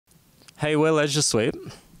Hey, we're Leisure Suite.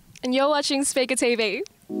 And you're watching Speaker TV.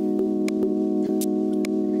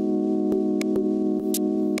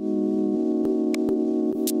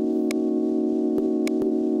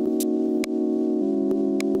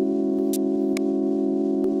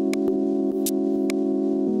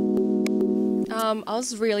 I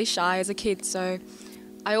was really shy as a kid, so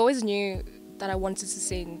I always knew that I wanted to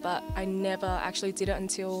sing, but I never actually did it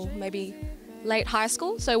until maybe late high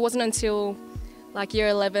school. So it wasn't until like year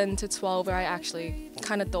 11 to 12 where I actually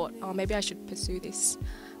kind of thought, oh, maybe I should pursue this.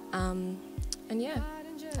 And yeah,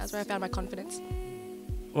 that's where I found my confidence.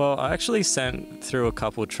 Well, I actually sent through a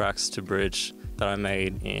couple of tracks to Bridge that I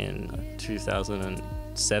made in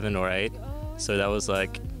 2007 or 8. So that was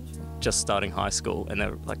like just starting high school, and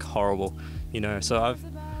they're like horrible, you know. So I've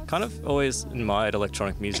kind of always admired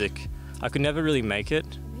electronic music. I could never really make it,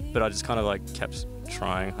 but I just kind of like kept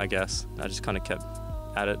trying, I guess. I just kind of kept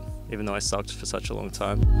at it, even though I sucked for such a long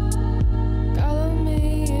time. Follow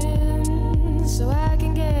me in so I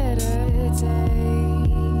can get a taste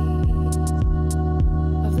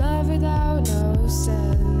of love without no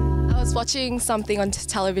sense. I was watching something on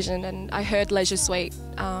television and I heard Leisure Suite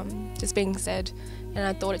just being said, and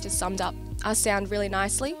I thought it just summed up our sound really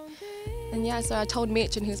nicely. And yeah, so I told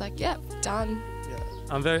Mitch and he was like, yeah, done. Yeah.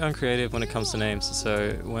 I'm very uncreative when it comes to names,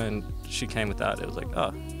 so when she came with that, it was like,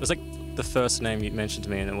 oh, it was like the first name you mentioned to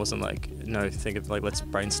me, and it wasn't like, no, think of like, let's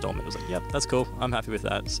brainstorm it. It was like, yep, that's cool, I'm happy with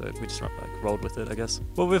that. So we just like rolled with it, I guess.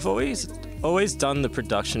 Well, we've always done the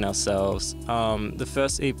production ourselves. The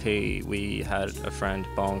first EP, we had a friend,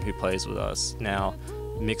 Bong, who plays with us now,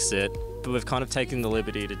 mix it, but we've kind of taken the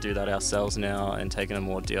liberty to do that ourselves now and taken a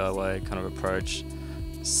more DIY kind of approach.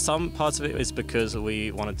 Some parts of it is because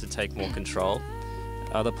we wanted to take more control.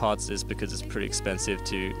 Other parts is because it's pretty expensive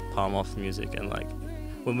to palm off music, and like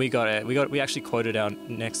when we got it, we actually quoted our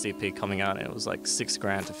next EP coming out, and it was like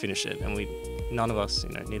 $6,000 to finish it, and none of us,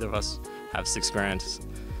 you know, neither of us have $6,000.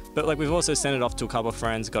 But like we've also sent it off to a couple of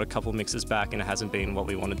friends, got a couple of mixes back, and it hasn't been what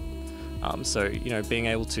we wanted. So you know, being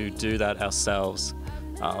able to do that ourselves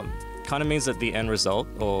kind of means that the end result,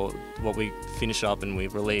 or what we finish up and we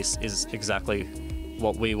release, is exactly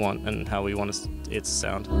what we want and how we want it to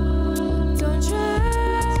sound. Don't trash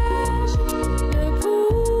the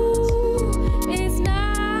pool, it's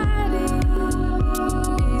not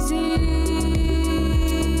easy.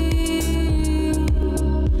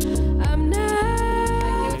 I'm not.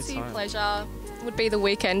 My guilty pleasure would be The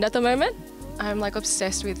Weeknd at the moment. I'm like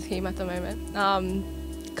obsessed with him at the moment.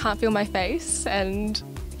 Can't Feel My Face, and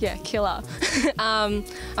yeah, killer. I'm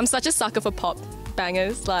such a sucker for pop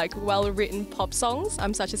bangers, like well-written pop songs.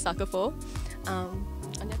 I'm such a sucker for.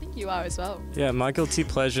 And I think you are as well. Yeah, my guilty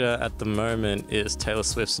pleasure at the moment is Taylor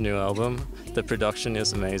Swift's new album. The production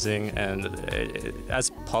is amazing, and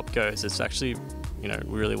as pop goes, it's actually, you know,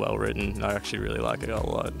 really well written. I actually really like it a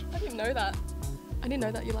lot. I didn't know that. I didn't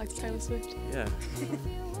know that you liked Taylor Swift. Yeah,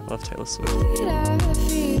 I love Taylor Swift.